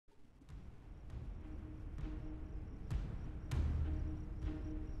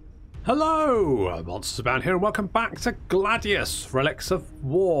Hello, Monsters Abound here, and welcome back to Gladius, Relics of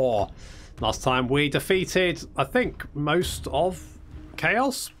War. Last time we defeated, I think, most of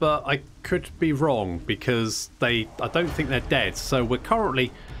Chaos, but I could be wrong because I don't think they're dead. So we're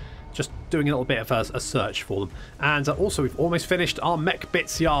currently just doing a little bit of a search for them. And also we've almost finished our mech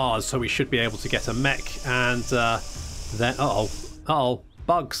bits yard, so we should be able to get a mech and then, uh-oh,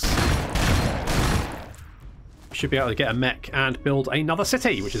 bugs. Should be able to get a mech and build another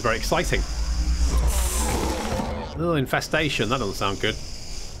city, which is very exciting. Oh, infestation, that doesn't sound good.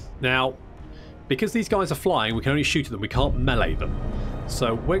 Now, because these guys are flying, we can only shoot at them, we can't melee them.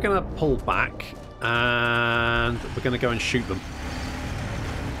 So we're going to pull back and we're going to go and shoot them.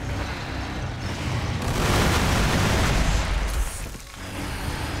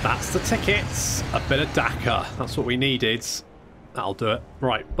 That's the tickets. A bit of DACA. That's what we needed. That'll do it.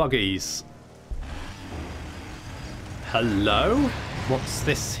 Right, buggies. Hello? What's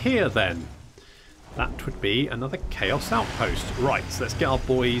this here then? That would be another Chaos outpost. Right, so let's get our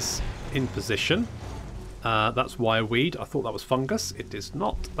boys in position. That's wireweed. I thought that was fungus. It is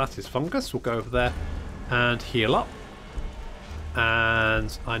not. That is fungus. We'll go over there and heal up.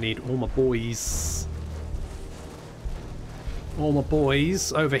 And I need all my boys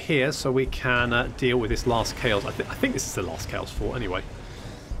over here so we can deal with this last Chaos. I think this is the last Chaos fort anyway.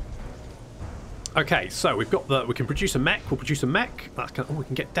 Okay, so we've got we can produce a mech. We'll produce a mech. That's oh, we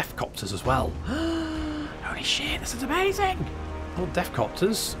can get deathcopters as well. Holy shit, this is amazing! Oh,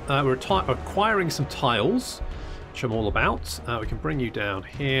 deathcopters. We're acquiring some tiles, which I'm all about. We can bring you down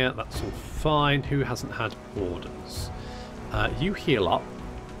here. That's all fine. Who hasn't had orders? You heal up.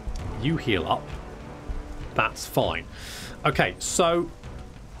 You heal up. That's fine. Okay, so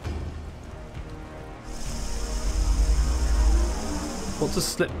what does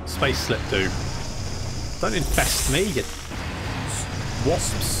space slip do? Don't infest me, you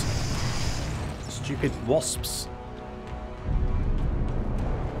wasps. Stupid wasps.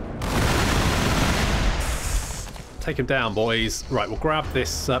 Take him down, boys. Right, we'll grab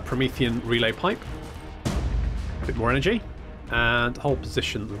this Promethean relay pipe. A bit more energy. And hold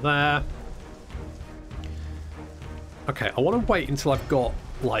position there. Okay, I want to wait until I've got,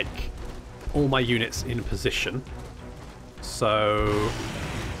 like, all my units in position. So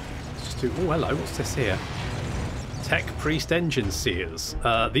oh, hello, what's this here? Tech Priest Engine Seers.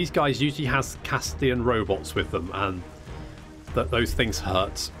 These guys usually has Castian robots with them, and those things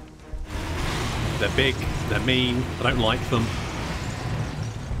hurt. They're big, they're mean, I don't like them.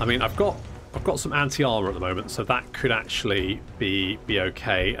 I mean, I've got some anti-armor at the moment, so that could actually be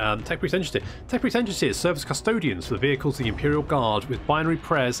okay. Tech Priest Engine Seers. Tech Priest Engine Seers serve as custodians for the vehicles of the Imperial Guard. With binary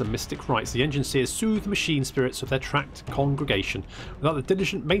prayers and mystic rites, the Engine Seers soothe the machine spirits of their tracked congregation. Without the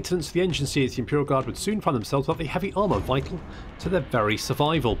diligent maintenance of the Engine Seers, the Imperial Guard would soon find themselves without the heavy armor vital to their very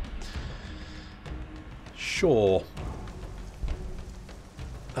survival. Sure.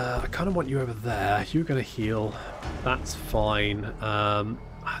 I kind of want you over there. You're going to heal. That's fine.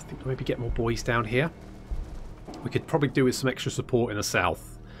 I think maybe get more boys down here. We could probably do with some extra support in the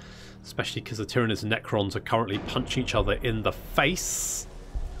south, especially because the Tyranids and Necrons are currently punching each other in the face.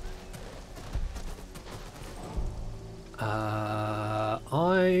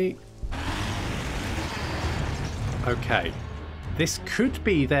 Okay. This could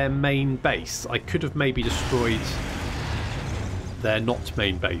be their main base. I could have maybe destroyed their not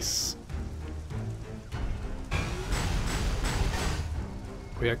main base.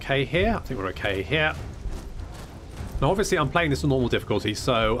 We okay here? I think we're okay here. Now obviously I'm playing this on normal difficulty,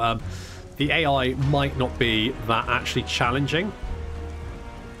 so the AI might not be that actually challenging.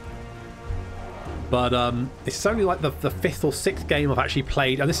 But this is only like the 5th or 6th game I've actually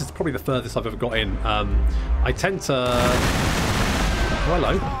played, and this is probably the furthest I've ever got in. I tend to... Oh,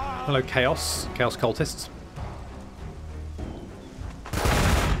 hello. Hello, Chaos cultists.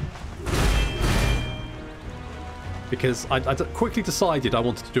 Because I quickly decided I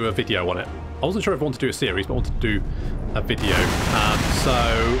wanted to do a video on it. I wasn't sure if I wanted to do a series, but I wanted to do a video. So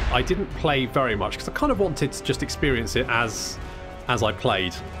I didn't play very much, because I kind of wanted to just experience it as I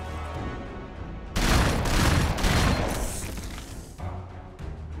played.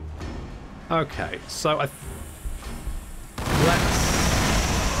 Okay, so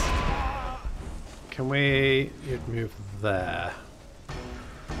can we... You'd move there.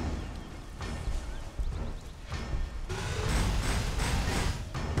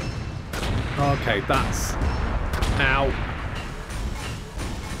 Okay, that's... Ow.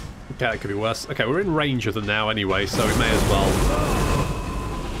 Okay, that could be worse. Okay, we're in range of them now anyway, so we may as well...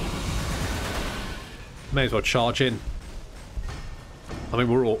 May as well charge in. I mean,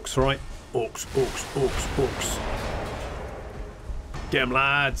 we're orcs, right? Orcs, orcs, orcs, orcs. Get 'em,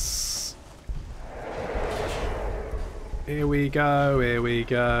 lads. Here we go, here we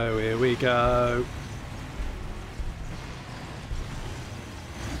go, here we go.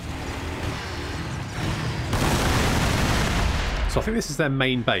 So I think this is their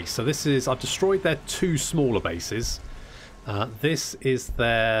main base. So this is, I've destroyed their 2 smaller bases. This is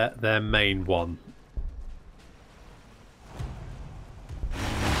their main one.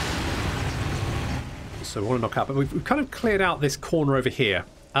 So we want to knock out, but we've kind of cleared out this corner over here.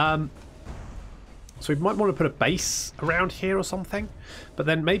 So we might want to put a base around here or something. But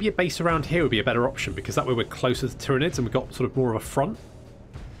then maybe a base around here would be a better option, because that way we're closer to Tyranids and we've got sort of more of a front.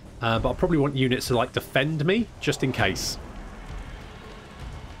 But I'll probably want units to like defend me, just in case.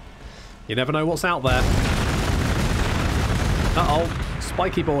 You never know what's out there. Uh-oh,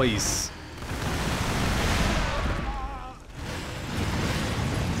 spiky boys.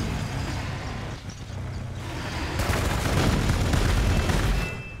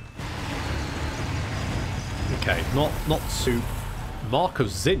 Okay, not too... Mark of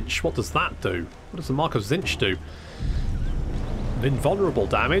Zinch, what does that do? What does the Mark of Zinch do? Invulnerable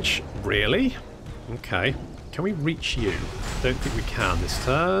damage? Really? Okay. Can we reach you? Don't think we can this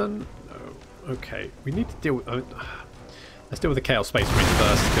turn. No. Okay, we need to deal with... let's deal with the Chaos Space Marines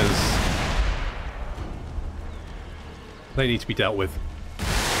first, because they need to be dealt with.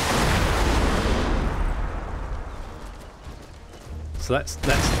 So let's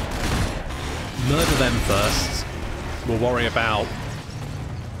murder them first. We'll worry about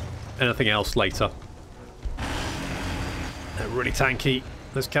anything else later. They're really tanky,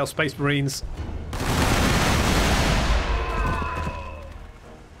 those Chaos Space Marines.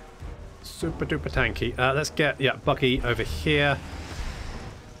 Super duper tanky. Let's get, yeah, Bucky over here.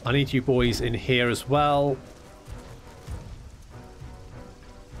 I need you boys in here as well.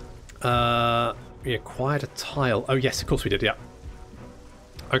 We acquired a tile. Oh yes, of course we did, yeah.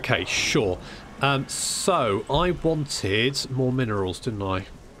 Okay, sure. So, I wanted more minerals, didn't I?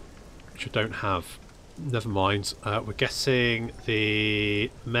 Which I don't have. Never mind. We're guessing the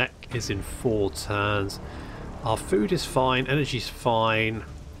mech is in 4 turns. Our food is fine. Energy's fine.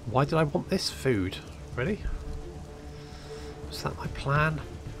 Why did I want this food? Really? Was that my plan?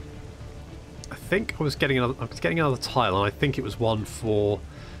 I think I was getting another tile, and I think it was one for...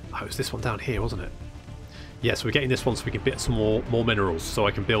 Oh, it was this one down here, wasn't it? Yeah, so we're getting this one so we can get some more minerals, so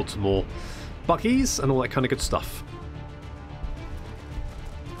I can build some more buggies and all that kind of good stuff.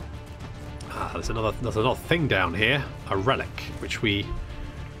 There's another thing down here, a relic, which we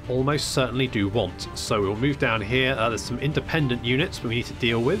almost certainly do want. So we'll move down here. There's some independent units we need to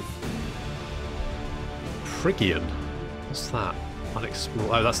deal with. Phrygian. What's that? Unexplored.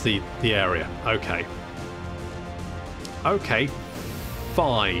 Oh, that's the area. Okay. Okay.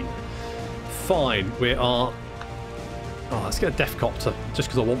 Fine. Fine. We are... Oh, let's get a Death Copter, just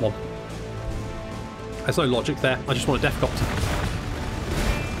because I want one. There's no logic there. I just want a Death Copter.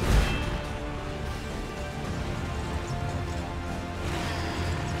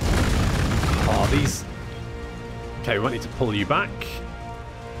 Oh, these... Okay, we might need to pull you back.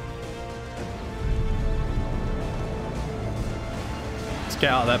 Let's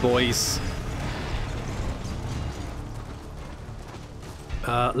get out of there, boys.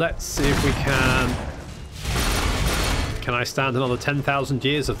 Let's see if we can... Can I stand another 10,000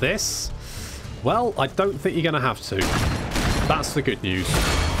 years of this? Well, I don't think you're going to have to. That's the good news.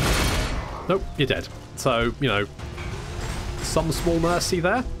 Nope, you're dead. So, you know, some small mercy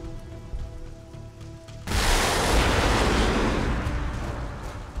there.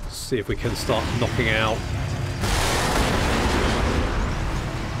 See if we can start knocking out.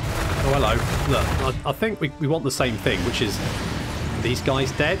 Oh, hello. Look, I think we want the same thing, which is these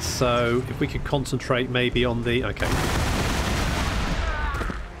guys dead. So if we could concentrate maybe on the... Okay.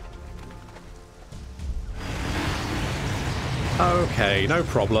 Okay, no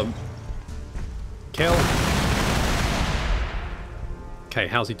problem. Kill. Okay,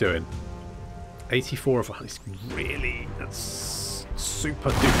 how's he doing? 84 of... He's really... That's super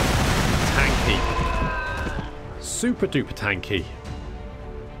duper tanky. Super duper tanky.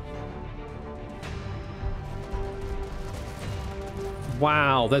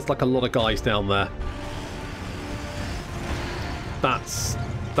 Wow, there's like a lot of guys down there. That's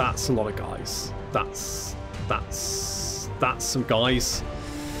a lot of guys. That's some guys.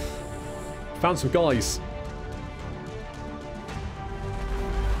 Found some guys.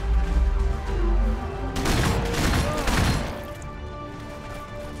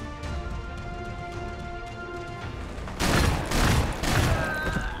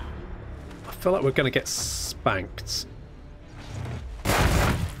 I feel like we're going to get spanked.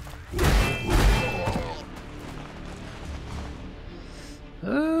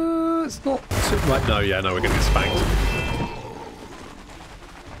 That's not too... Right, no, yeah, no, we're going to get spanked.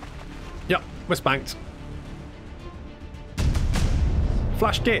 Yep, we're spanked.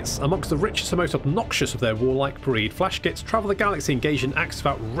 Flash Gits, amongst the richest and most obnoxious of their warlike breed, Flash Gits travel the galaxy engaged in acts of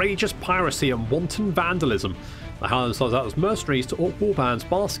outrageous piracy and wanton vandalism. They hire themselves out as mercenaries to orc warbands,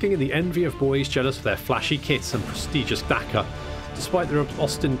 basking in the envy of boys jealous of their flashy kits and prestigious daca. Despite their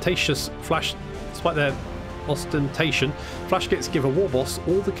ostentation, Flash Gits give a war boss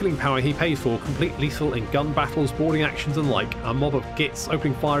all the killing power he paid for, complete lethal in gun battles, boarding actions and like. A mob of Gits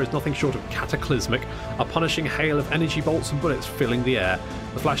opening fire is nothing short of cataclysmic, a punishing hail of energy bolts and bullets filling the air.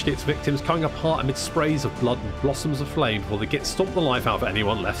 The Flash Gits victims coming apart amid sprays of blood and blossoms of flame before the Gits stomp the life out of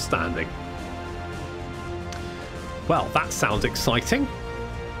anyone left standing. Well, that sounds exciting.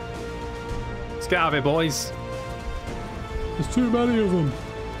 Let's get out of here, boys. There's too many of them.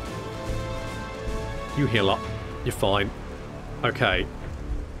 You heal up. You're fine. Okay.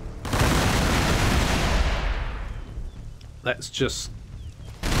 Let's just...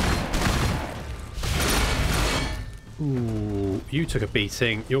 Ooh, you took a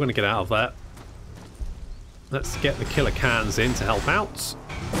beating. You're going to get out of there. Let's get the killer cans in to help out.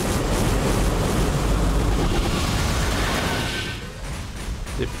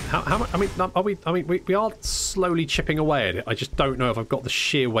 How much? I mean, are we? I mean, we are slowly chipping away at it. I just don't know if I've got the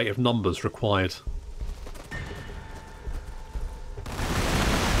sheer weight of numbers required.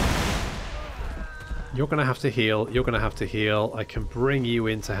 You're going to have to heal. You're going to have to heal. I can bring you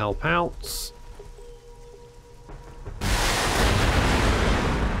in to help out.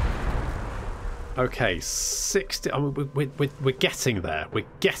 Okay, 60. I mean, we're getting there. We're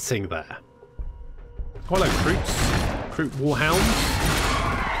getting there. Oh, hello, Croots. Croot Warhounds.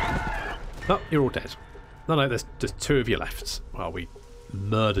 Oh, you're all dead. No, there's two of you left. Well, we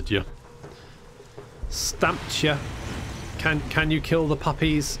murdered you. Stamped you. Can you kill the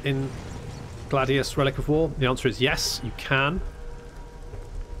puppies in Gladius, Relic of War? The answer is yes, you can.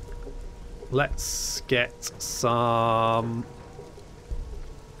 Let's get some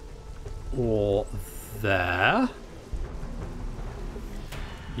ore there.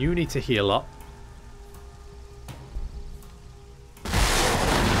 You need to heal up.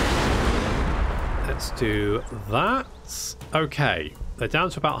 Let's do that. Okay, they're down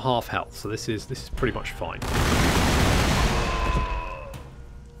to about half health, so this is pretty much fine.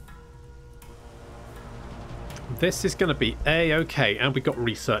 This is going to be A-okay, and we got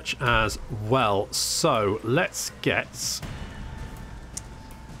research as well. So let's get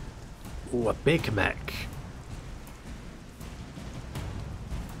a big mech.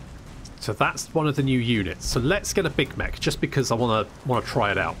 So that's one of the new units. So let's get a big mech, just because I want to try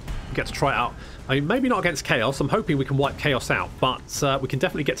it out. We get to try it out. I mean, maybe not against Chaos. I'm hoping we can wipe Chaos out, but we can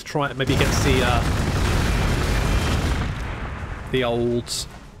definitely get to try it. Maybe get to see the old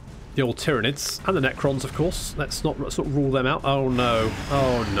Tyranids and the Necrons, of course. Let's not sort of rule them out. Oh no!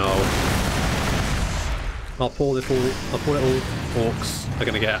 Oh no! Our poor little orcs are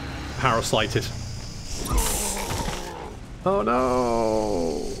going to get parasited. Oh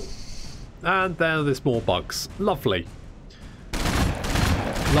no! And then there's more bugs. Lovely.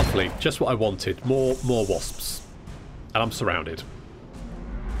 Lovely. Just what I wanted. More wasps. And I'm surrounded.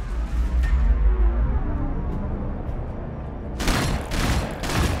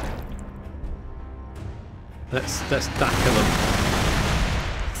 Let's dacker them.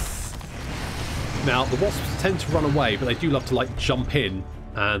 Now, the wasps tend to run away, but they do love to, like, jump in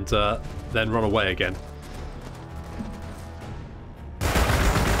and then run away again.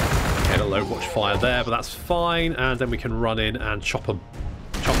 Okay, a low watch fire there, but that's fine. And then we can run in and chop them.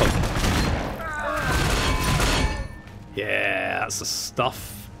 Chop them. Yeah, that's the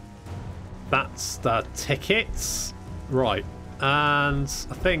stuff. That's the tickets. Right. And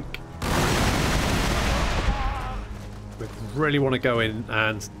I think we really want to go in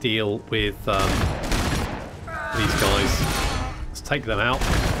and deal with these guys. Let's take them out.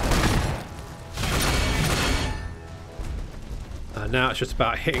 And now it's just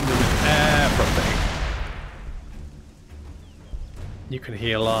about hitting them with everything. You can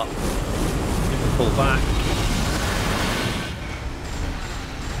heal up. You can pull back.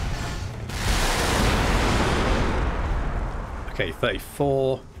 Okay,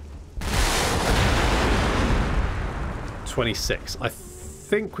 34. 26. I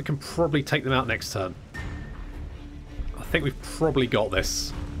think we can probably take them out next turn. I think we've probably got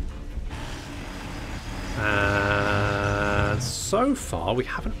this. And so far we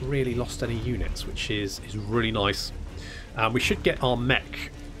haven't really lost any units, which is really nice. We should get our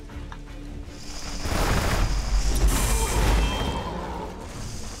mech.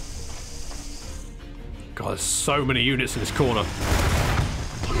 God, there's so many units in this corner.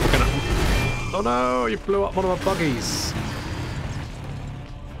 Oh no, you blew up one of my buggies.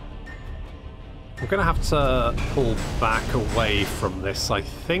 We're going to have to pull back away from this, I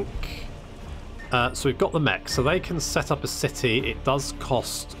think. So we've got the mech, so they can set up a city. It does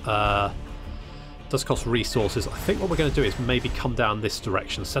cost resources. I think what we're going to do is maybe come down this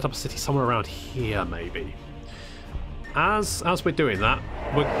direction, set up a city somewhere around here, maybe. As we're doing that,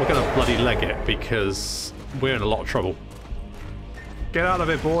 we're going to bloody leg it because we're in a lot of trouble. Get out of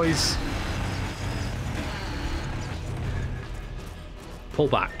it, boys. Pull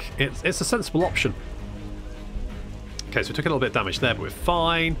back. It's a sensible option. Okay, so we took a little bit of damage there, but we're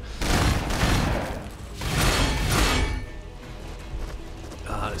fine.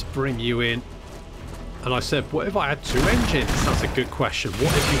 Let's bring you in. And I said, what if I had 2 engines? That's a good question.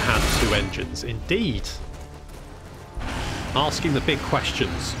 What if you had 2 engines? Indeed. Asking the big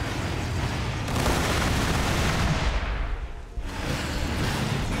questions.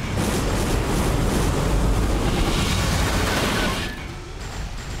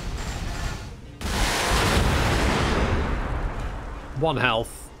 One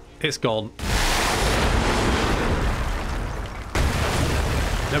health. It's gone.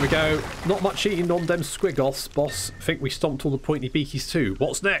 There we go. Not much eating on them squigoths, boss. Think we stomped all the pointy beakies too.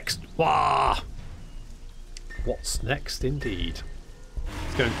 What's next? Wah! What's next, indeed.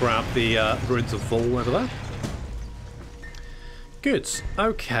 Let's go and grab the ruins of Vol over there. Good.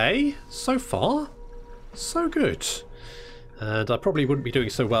 Okay. So far, so good. And I probably wouldn't be doing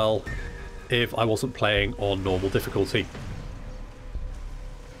so well if I wasn't playing on normal difficulty.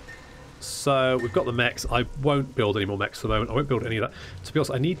 So we've got the mechs. I won't build any more mechs for the moment. I won't build any of that. To be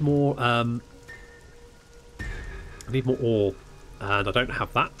honest, I need more ore, and I don't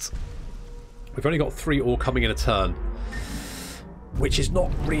have that. We've only got 3 ore coming in a turn, which is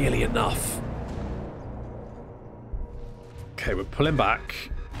not really enough. Okay, we're pulling back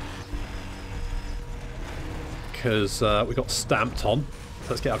because we got stamped on. So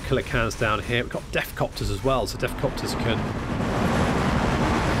let's get our killer cans down here. We've got death copters as well, so death copters can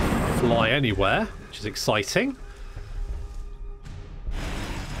fly anywhere, which is exciting.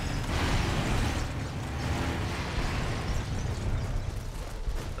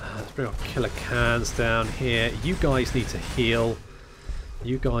 Let's bring our killer cans down here. You guys need to heal.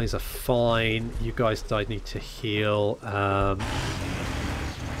 You guys are fine. You guys need to heal. Got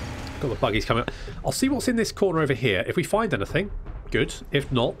the buggies coming up. I'll see what's in this corner over here. If we find anything, good.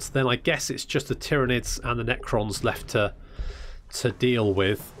 If not, then I guess it's just the Tyranids and the Necrons left to deal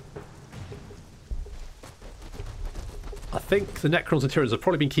with. I think the Necrons and Tyranids have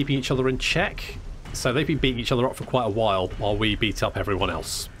probably been keeping each other in check, so they've been beating each other up for quite a while we beat up everyone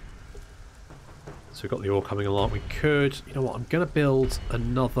else. So we've got the ore coming along. We could, you know what, I'm going to build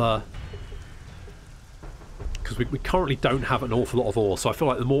another, because we currently don't have an awful lot of ore, so I feel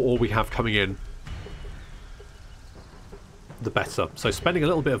like the more ore we have coming in, the better. So spending a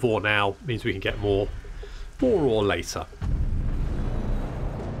little bit of ore now means we can get more ore later.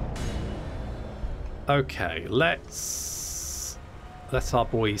 Okay, let's let our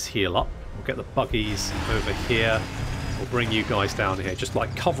boys heal up. We'll get the buggies over here. We'll bring you guys down here. Just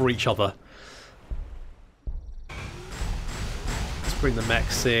like cover each other. Let's bring the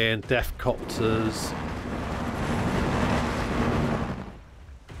mechs in. Death copters.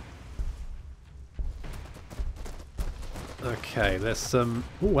 Okay, there's some...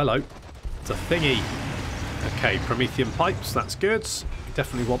 Oh, hello. It's a thingy. Okay, Promethean pipes. That's good. We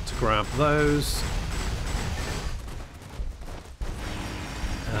definitely want to grab those.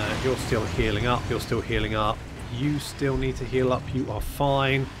 You're still healing up. You're still healing up. You still need to heal up. You are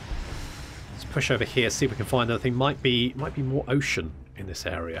fine. Let's push over here, see if we can find anything. Might be more ocean in this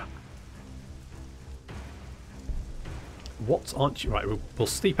area. What aren't you? Right, we'll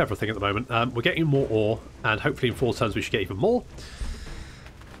steep everything at the moment. We're getting more ore, and hopefully in 4 turns we should get even more.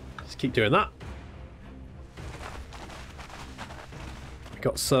 Let's keep doing that. We've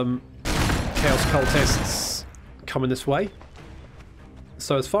got some Chaos Cultists coming this way.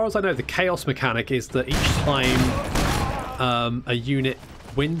 So as far as I know, the Chaos mechanic is that each time a unit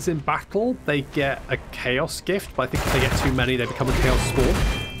wins in battle, they get a Chaos gift, but I think if they get too many, they become a Chaos Swarm.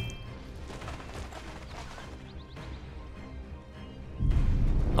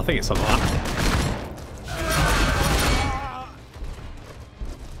 I think it's something like that.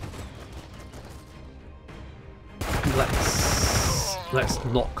 Let's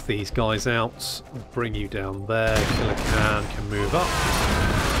knock these guys out. Bring you down there. Killer can move up.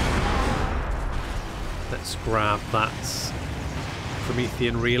 Let's grab that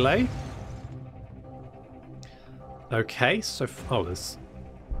Promethean relay. Okay, so oh, there's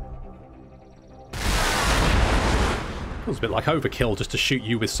Feels a bit like overkill just to shoot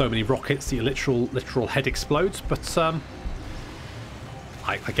you with so many rockets that your literal head explodes, but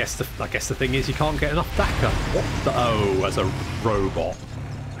I guess the thing is you can't get enough DACA. What the... Oh, as a robot.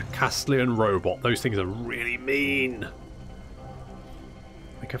 A Castlian robot. Those things are really mean.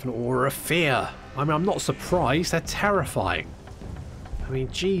 They give an aura of fear. I mean, I'm not surprised. They're terrifying. I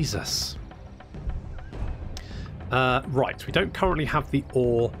mean, Jesus. Right, we don't currently have the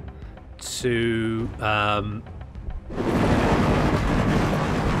ore to...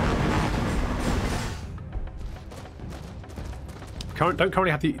 don't currently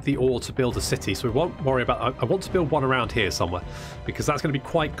have the ore to build a city, so we won't worry about... I want to build one around here somewhere, because that's going to be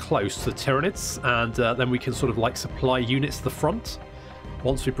quite close to the Tyranids, and then we can sort of like supply units to the front,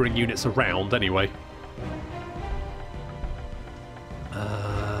 once we bring units around anyway.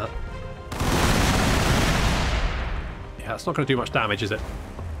 Yeah, it's not going to do much damage, is it?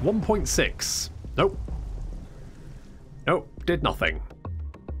 1.6. Nope. Nope, did nothing.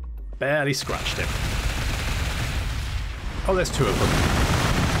 Barely scratched it. Oh, there's two of them.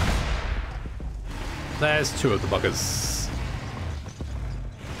 There's two of the buggers.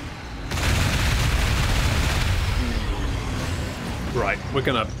 Right, we're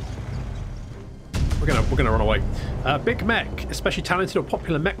gonna run away. Big mech, especially talented or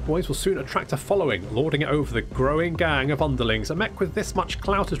popular mech boys, will soon attract a following, lording it over the growing gang of underlings. A mech with this much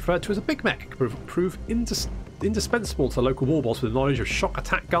clout is referred to as a big mech. It can prove indispensable to local warboss with knowledge of shock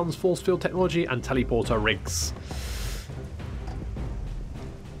attack guns, force field technology, and teleporter rigs.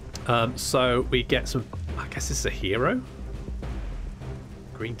 So we get some... I guess this is a hero?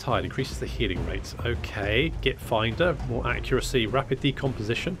 Green Tide increases the healing rate. Okay. Git Finder, more accuracy, rapid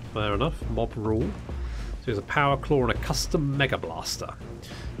decomposition. Fair enough. Mob Rule. So there's a Power Claw and a Custom Mega Blaster.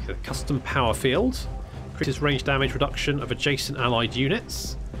 A Custom Power Field. Increases range damage reduction of adjacent allied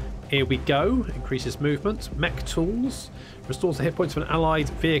units. Here we go. Increases movement. Mech Tools. Restores the hit points of an allied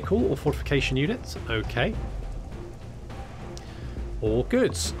vehicle or fortification unit. Okay. All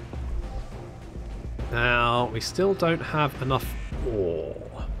good. Now, we still don't have enough ore.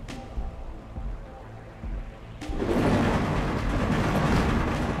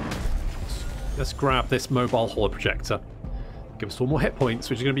 Let's grab this mobile holo projector. Give us 4 more hit points,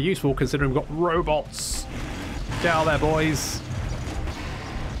 which is going to be useful considering we've got robots. Get out there, boys.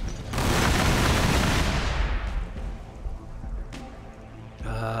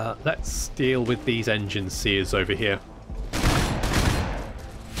 Let's deal with these engine seers over here.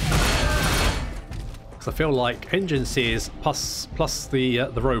 Because I feel like engine seers plus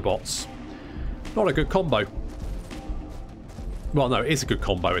the robots, not a good combo. Well, no, it is a good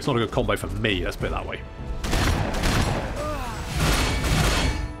combo. It's not a good combo for me, let's put it that way.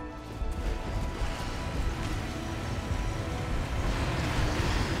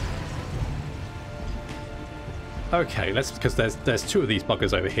 Okay, let's, because there's 2 of these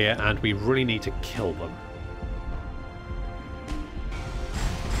buggers over here, and we really need to kill them.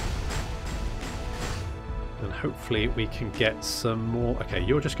 And hopefully we can get some more... Okay,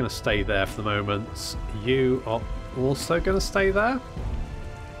 you're just going to stay there for the moment. You are also going to stay there.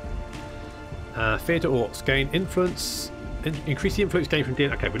 Fear to Orcs. Gain influence... Increase the influence gained from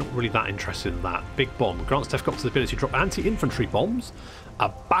DNA. Okay, we're not really that interested in that. Big Bomb. Grants Defcops the ability to drop anti-infantry bombs. A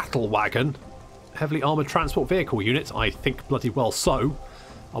battle wagon. Heavily armoured transport vehicle unit. I think bloody well so.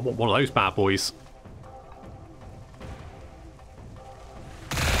 I want one of those bad boys.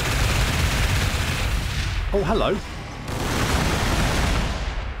 Oh, hello.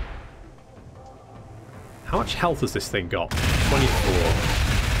 How much health has this thing got? 24.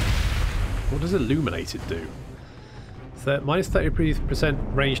 What does Illuminated do? Minus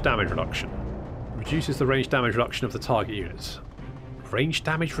 30% range damage reduction. Reduces the range damage reduction of the target unit. Range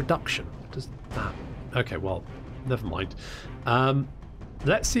damage reduction? What does that... Okay, well, never mind.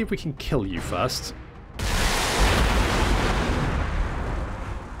 Let's see if we can kill you first.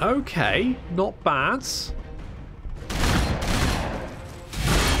 Okay, not bad.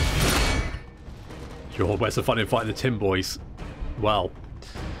 Sure, where's the fun in fighting the Tim boys? Well,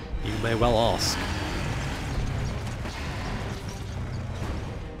 you may well ask.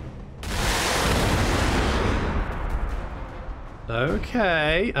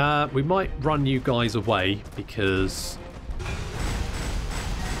 Okay, we might run you guys away because...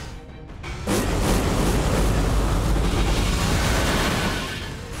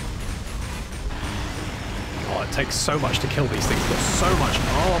 Oh, it takes so much to kill these things. They've got so much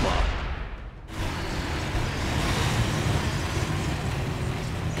armor.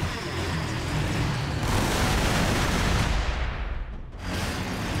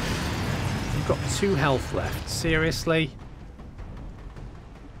 You've got 2 health left. Seriously?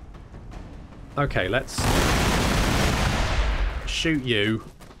 Okay, let's... shoot you.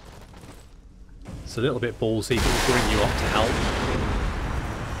 It's a little bit ballsy, but we'll bring you up to help.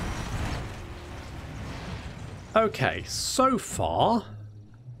 Okay, so far,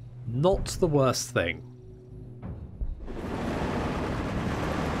 not the worst thing.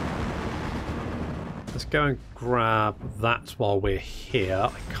 Let's go and grab that while we're here.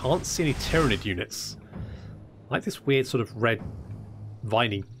 I can't see any Tyranid units. I like this weird sort of red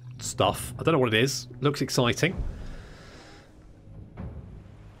viney stuff. I don't know what it is. Looks exciting.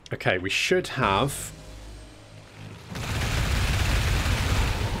 Okay, we should have...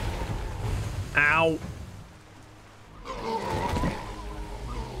 Ow!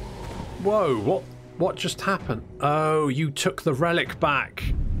 Whoa, what just happened? Oh, you took the relic back.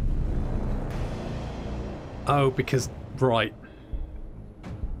 Oh, because... Right.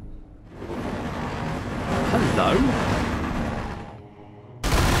 Hello?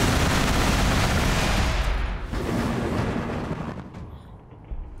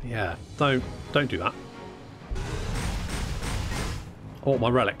 Yeah, don't do that. Oh, my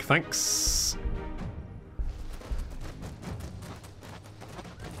relic, thanks.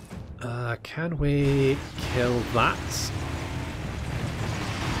 Can we kill that?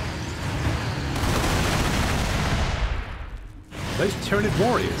 Those Tyranid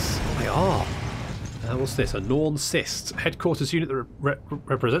warriors? They are. What's this? A Norn Cyst. Headquarters unit that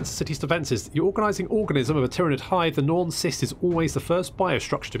represents the city's defences. The organising organism of a Tyranid hive, the Norn Cyst is always the first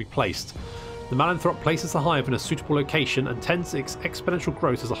biostructure to be placed. The Malanthrop places the hive in a suitable location and tends its exponential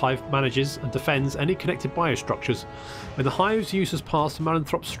growth as the hive manages and defends any connected biostructures. When the hive's use has passed, the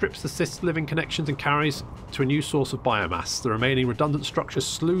Malanthrop strips the cyst's living connections and carries to a new source of biomass. The remaining redundant structure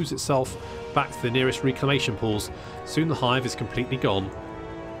slews itself back to the nearest reclamation pools. Soon the hive is completely gone.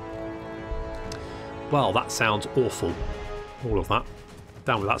 Well, that sounds awful. All of that.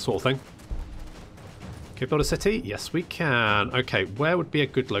 Down with that sort of thing. Can we build a city? Yes, we can. Okay, where would be a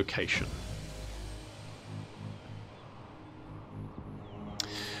good location?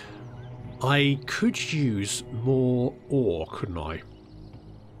 I could use more ore, couldn't I?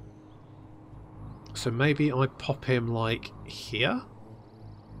 So maybe I pop him like here?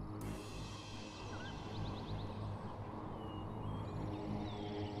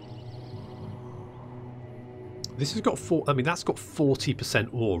 This has got that's got 40%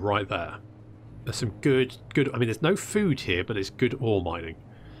 ore right there. There's some good, I mean, there's no food here, but it's good ore mining.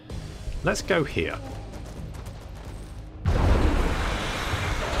 Let's go here.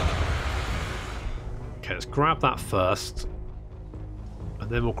 Okay, let's grab that first. And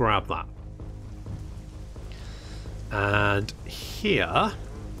then we'll grab that. And here,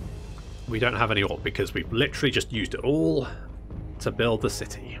 we don't have any ore because we've literally just used it all to build the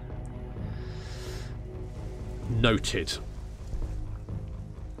city. Noted.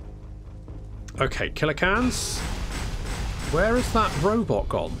 Okay, killer cans. Where has that robot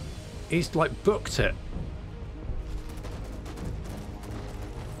gone? He's like booked it.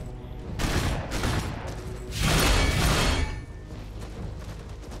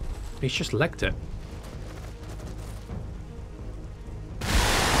 He's just legged it.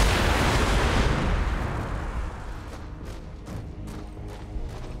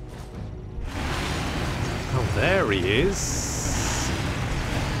 Oh, there he is.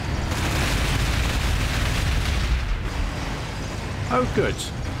 Oh, good.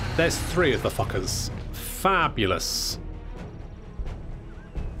 There's 3 of the fuckers. Fabulous.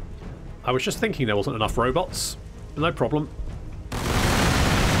 I was just thinking there wasn't enough robots. No problem.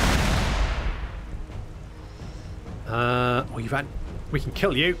 Oh, you've had... We can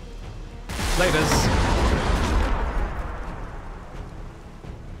kill you. Laters.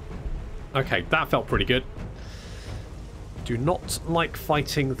 Okay, that felt pretty good. Do not like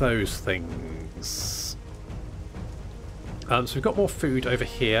fighting those things. So we've got more food over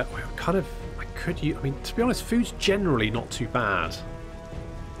here. We're kind of... I mean, to be honest, food's generally not too bad.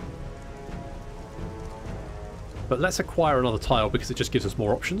 But let's acquire another tile because it just gives us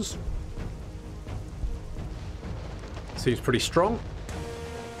more options. Seems pretty strong.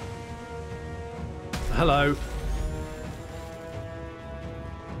 Hello.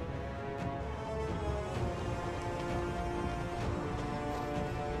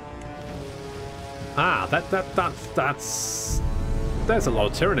 Ah, that's... There's a lot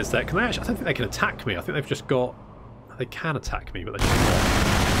of Tyranids there. Can they actually... I don't think they can attack me. I think they've just got... They can attack me, but they just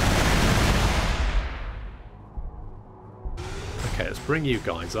not. Okay, let's bring you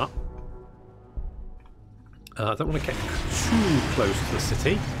guys up. I don't want to get too close to the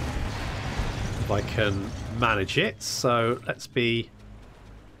city if I can manage it. So let's be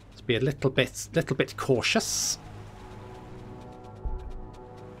a little bit cautious.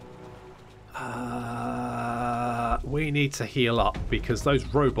 we need to heal up because those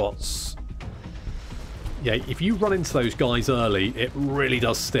robots... Yeah, if you run into those guys early, it really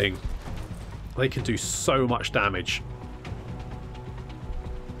does sting. They can do so much damage.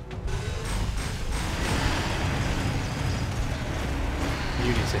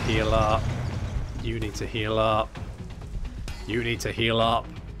 You need to heal up. You need to heal up. You need to heal up.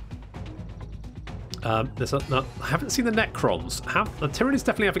 No, I haven't seen the Necrons. The Tyranids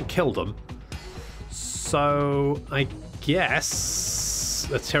definitely haven't killed them. So I guess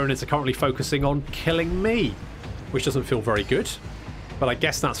the Tyranids are currently focusing on killing me, which doesn't feel very good. But I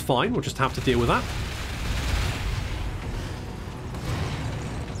guess that's fine. We'll just have to deal with that.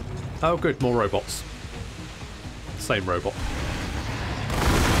 Oh, good. More robots. Same robot.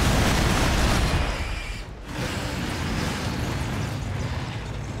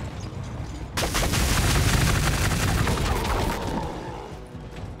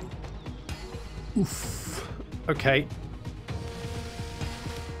 Oof. Okay.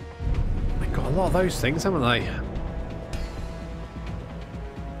 They've got a lot of those things, haven't they?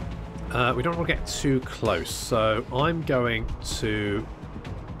 We don't want to get too close, so I'm going to...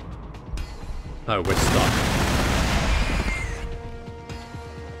 Oh, we're stuck.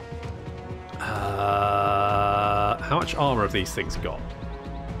 How much armor have these things got?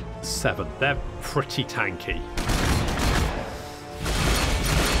 7. They're pretty tanky.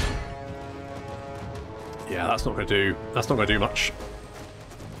 Yeah, that's not going to do. That's not going to do much.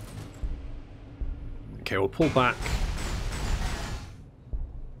 Okay, we'll pull back.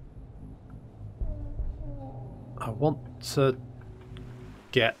 I want to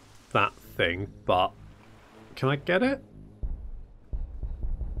get that thing, but can I get it?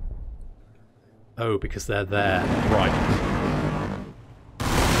 Oh, because they're there. Right.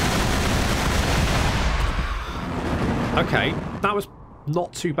 Okay, that was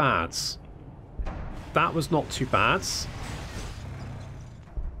not too bad. That was not too bad.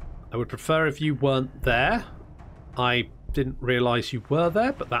 I would prefer if you weren't there. I didn't realise you were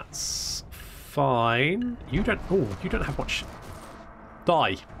there, but that's fine. You don't... Oh, you don't have much...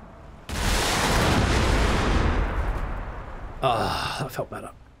 Die. Ah, that felt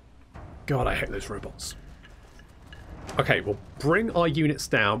better. God, I hate those robots. Okay, we'll bring our units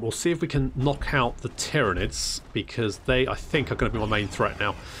down. We'll see if we can knock out the Tyranids, because they, I think, are going to be my main threat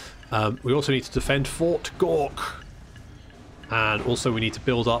now. We also need to defend Fort Gork. And also we need to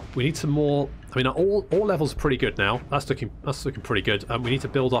build up... We need some more... I mean, all levels are pretty good now. That's looking pretty good. We need to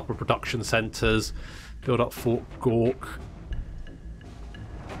build up our production centres. Build up Fort Gork.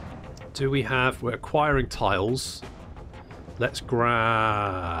 Do we have... We're acquiring tiles. Let's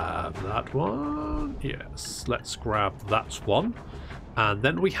grab that one. Yes, let's grab that one. And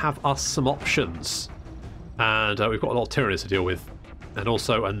then we have us some options. And we've got a lot of Tyranids to deal with. And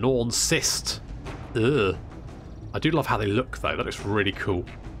also a Norn Cyst. Ugh. I do love how they look, though. That looks really cool.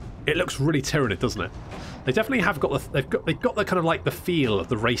 It looks really Tyranid, doesn't it? They definitely have got the... They've got the kind of like the feel of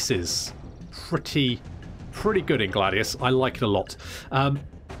the races. Pretty good in Gladius. I like it a lot.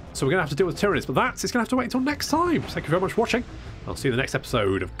 So we're going to have to deal with Tyranids, but it's going to have to wait until next time. Thank you very much for watching. I'll see you in the next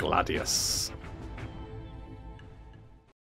episode of Gladius.